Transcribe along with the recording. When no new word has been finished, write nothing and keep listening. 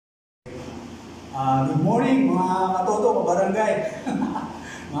Good morning mga katoto, kabarangay,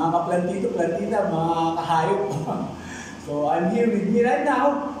 mga kaplantito, plantita, mga kahayop. So I'm here with me right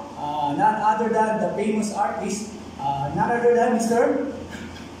now, none other than the famous artist, none other than Mr.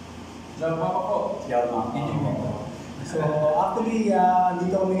 Jao Mapa po. Jao Mapa. So actually,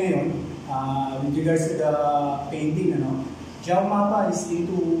 dito kami ngayon, with regards to the painting, Jao Mapa is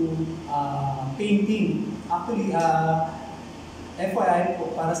into painting. Actually, FYI,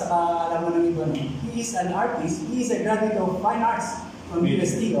 para sa kaalaman ng iba, he is an artist. He is a graduate of Fine Arts from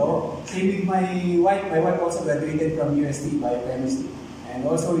UST. Same with my wife. My wife also graduated from UST Biochemistry. And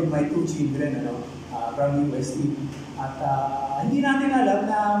also with my two children from UST. At hindi natin alam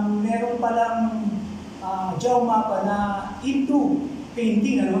na meron palang Jao Mapa na into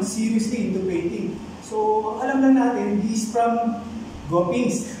painting, seriously into painting. So alam lang natin, he is from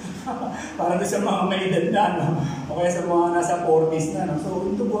Gwapings. Para sa mga may edad na, o kaya sa mga nasa 40s na. So,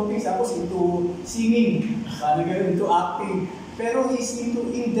 into Gwapings, tapos into singing, into acting. Pero he's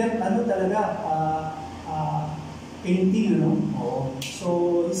into in-depth, talaga, painting,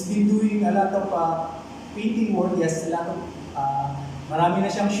 So, he's been doing a lot of painting work. Yes, a lot of, marami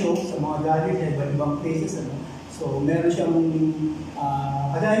na siyang show sa mga gallery na iba't ibang places, So, meron siyang,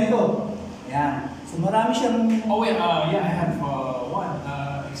 kagaya nito. Ayan. So, marami siyang... Oh, yeah, I have one.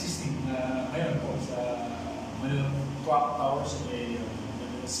 Existing ngayon po sa Manila Clock Tower sa Manila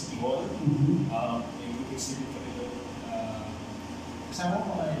City Hall. May group exhibit ko nito. Kasama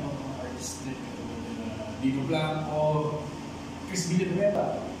ko mga ibang artists din. Dino Blanco, Chris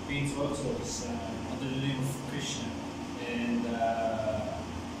Villanueva, paints also under the name of Krishna. And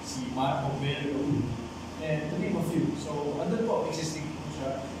si Marco Bello. And to name a few. So, andun po, existing po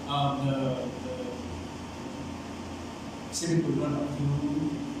siya. The exhibit will run up to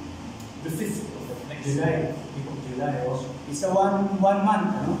the 5th of next July. 5th of July. It's a one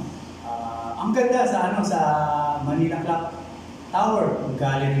month. Ang ganda sa Manila Clock Tower, yung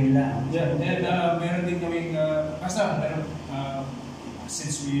gallery nila. Yeah, and meron din kaming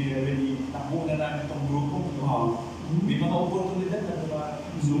since we already nakuha na namin itong grupo, may mga oportunidad na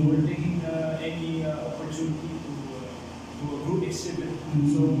so we're taking any opportunity to a group exhibit.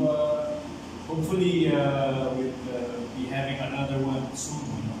 So hopefully we'll be having another one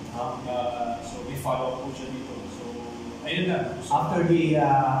soon. So we follow up po siya dito. So ayun na. After the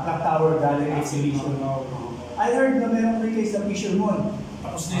Clock Tower Gallery exhibition, I heard na meron kayo sa Fisher Mall.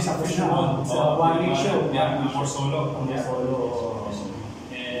 Tapos na yung sa Fisher Mall. It's a one-week show. Yeah, for solo.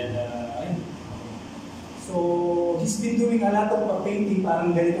 And ayun. So he's been doing a lot of painting,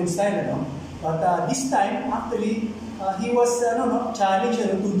 parang ganitong style, But this time, actually, he was challenged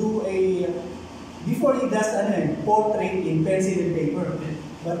to do a, before he does portrait in pencil and paper.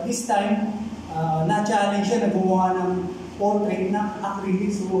 But this time, na-challenge siya na gumawa ng portrait na acrylic.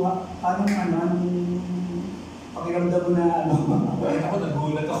 So, anong pakiramdam mo na Ako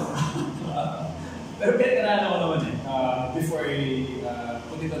nagulat ako. Pero pinag-aralan ko naman before I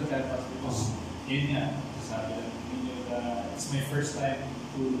put it on canvas because yun nga, sabi lang, it's my first time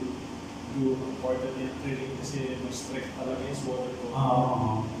to do portrait in acrylic kasi mas strict talaga yung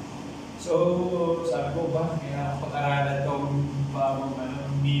watercolor. So, sabi ko ba, kaya pag-aralan itong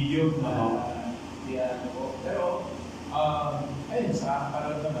medium na ko. Pero, ayun, sa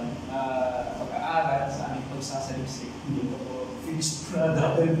karoon naman, pag-aaral sa aming pagsasaliksik, dito ko finished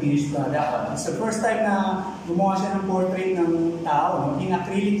product. It's the first time na gumawa siya ng portrait ng tao, in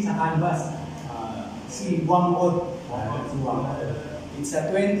acrylic sa canvas. Si Whang-od. It's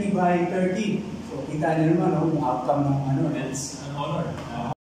a 20 by 30. So, kita niyo naman, yung outcome ng It's an honor.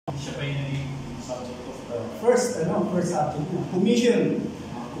 Siya pa yung naging subject of the first subject. Commission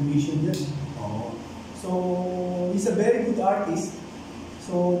yun. So, he's a very good artist.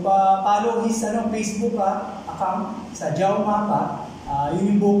 So, follow his Facebook account sa Jao Mapa.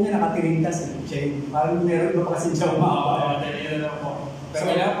 Yun yung book niya, nakatirintas. Parang meron ba kasi Jao Mapa? Dahil lang po. Pero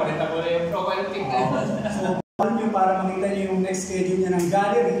kailangan, palitan ko na yung profile pic na. So, follow nyo para makita nyo yung next schedule niya ng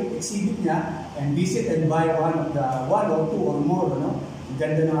gallery, exhibit niya, and visit and buy one or two or more.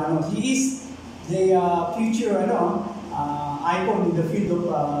 Ganda ng he is the future icon in the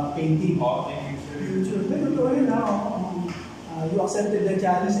field of painting. Thank you, sir. Future. Pero yun, you accepted the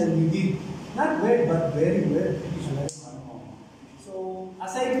challenge and you did not well, but very well. So,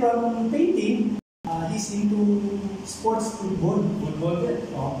 aside from painting, he's into sports, football. Football din?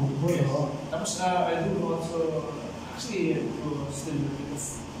 Football. Yes. Tapos, I do also, actually, I do still a bit of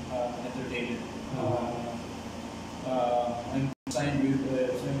entertainment. I'm signed with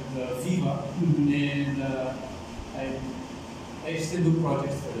Viva, and I still do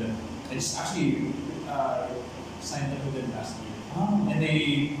projects for them. I just actually signed up with them last year. And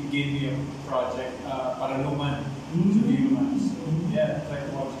they gave me a project para luman. So yeah, I try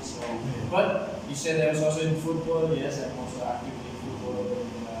to watch it. So, but you said I was also in football. Yes, I'm also active in football.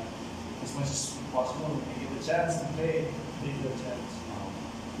 And, as much as possible, when I get the chance to play, take the chance.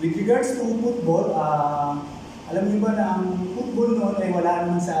 With regards to football, alam niyo ba na ang football noon ay wala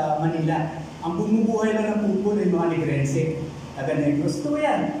naman sa Manila. Ang bumubuhay lang ng football ay mga Negrense, taga Negros. Ito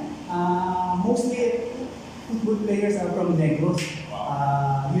yan. Mostly football players are from Negros.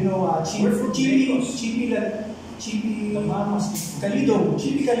 You know, Chipi Calidong.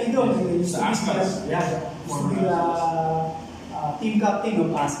 Chipi Calidong. Sa Ascals. Yeah. Used to be team captain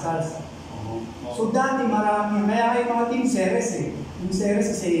of Ascals. So dati marami, kaya yung mga team Ceres eh. Yung Ceres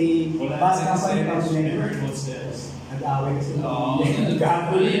kasi bus company from Negros. Nag-away kasi.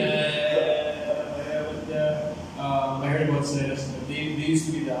 I heard about Ceres. They used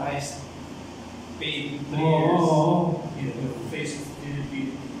to be the highest paid players in the face of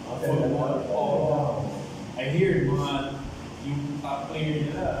Philippine football. I hear mga yung top player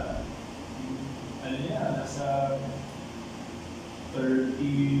nila, ano niya, nasa 30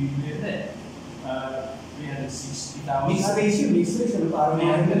 million. 360,000. Mixed race yun, parang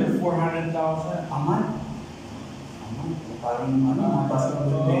 400,000. Aman. Parang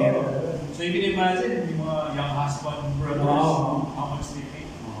basketball player. So you can imagine yung mga young husband brothers, how much they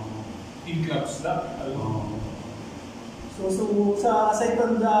make. In clubs lang. So aside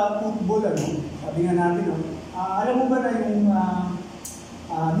from the football, sabi nga natin, alam mo ba na yung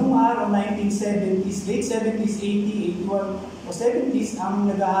nung araw, 1970s, late 70s, 80, 81, o 70s, ang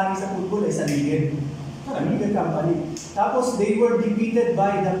nag-ahari sa football ay San Miguel Company. Tapos they were defeated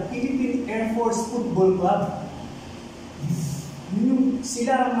by the Philippine Air Force Football Club.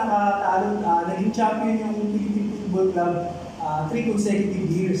 Sila ang nakatalo, naging champion yung Philippine Football Club 3 consecutive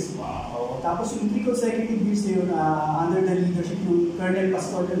years. Wow. Tapos yung 3 consecutive years na yun, under the leadership ng Colonel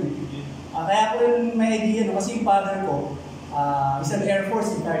Pastor yun. Kaya ko rin may idea, kasi yung father ko, isang Air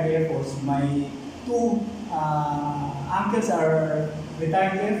Force, retired Air Force. My 2 uncles are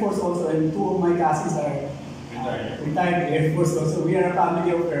retired Air Force also, and 2 of my cousins are retired Air Force also. We are a family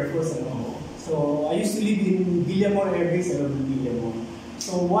of Air Force. So I used to live in Villamor Air Base, Villamor.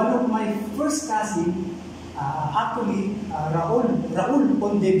 So one of my first cousin, actually, Raul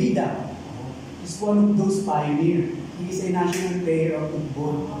Pondevida, is one of those pioneers. He is a national player of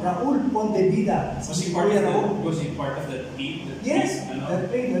football. Raul Pondevida. Was he part of the team? Yes,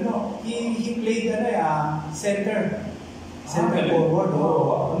 that played. He played center forward.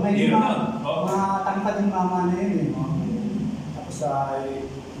 May mga tangkad yung mama na yun. Tapos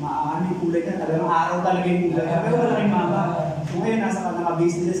maano yung kulay niya. Talagang araw talaga yung kulay niya. Pero wala yung mama. Ngayon,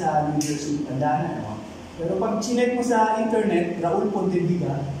 naka-base nila sa New Jersey. Tanda na. Pero pag chinek mo sa internet, Raul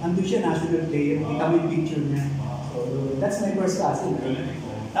Pondevida, andun siya national player. Kita mo yung picture niya. So, that's my first cousin.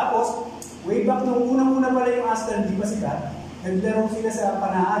 Tapos, way back nung unang-una pala yung Aston, hindi pa sikat, naglaro sila sa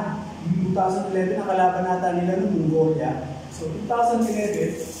Panaad. 2011, ang kalaban nata nila nung Mongolia. So,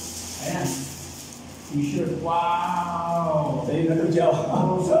 2011, ayan, t-shirt. Wow! Sa'yo na ito, Jao.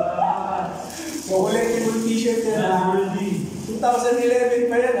 So, collectible t-shirt yan.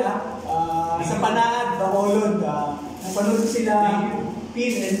 2011 pa yan, sa Panaad, Bacolod. Napanood sila,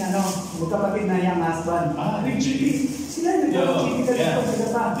 Pin and magkapatid na yung husband. Actually. Sila nagkakachiki ka dito sa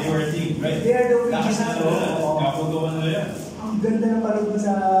Japan. They were a team, right? They are the original. Kaputuan na yan. Ang ganda ng panood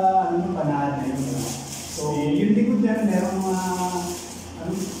sa Panaad na yun. So, yung likod niya, merong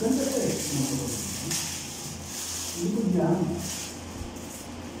ganda ito eh. Yung likod niya.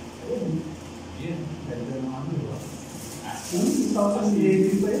 Ayun. Ganda ng diba?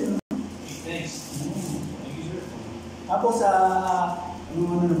 2011 pa yun. Thanks. Thank you, sir. Tapos,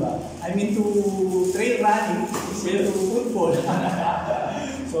 ano ba? I'm into trail running, into football.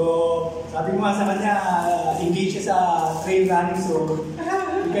 So, sabi ko nga sa kanya, engage siya sa trail running, so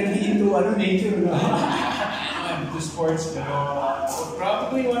you can be into nature, no? I'm into sports, pero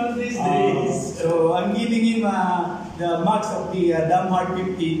probably one of these days. So, I'm giving him the marks of the Damhard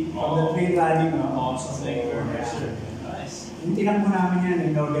 50 from the trail running. Awesome, thank you very much, sir. Nice. Yung tinakbo namin yan,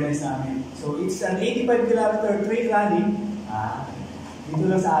 in-organize namin. So, it's an 85-kilometer trail running. Dito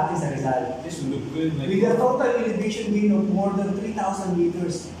lang sa atin, sa Rizal. This will look good. With a total elevation gain of more than 3,000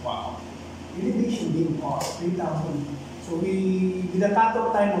 meters. Wow. Elevation gain of 3,000. So with a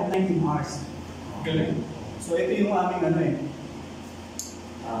cut-off time of 19 hours. Galing. So ito yung aming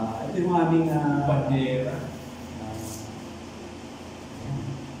ito yung aming bandera.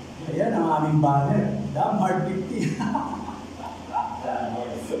 Ayan ang aming banner. Damhard 50.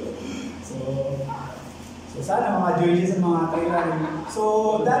 So sana mga join sa mga kailangan. So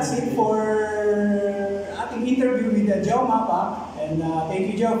that's it for ating interview with Jao Mapa. And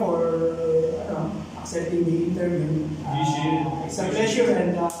thank you, Jao, for accepting the interview. It's a pleasure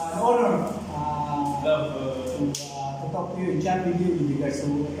and an honor to talk to you and chat with you in regards to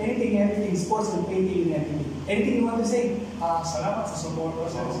anything, everything, sports and painting and everything. Anything you want to say? Salamat sa support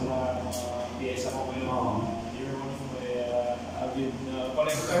ko sa PSA ko ngayon. You're one of my avid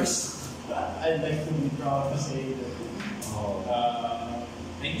collectors. I'd like to be proud to say that.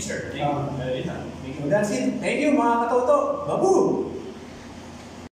 Thank you, sir. Thank you. That's it. Thank you, mga katoto. Babu!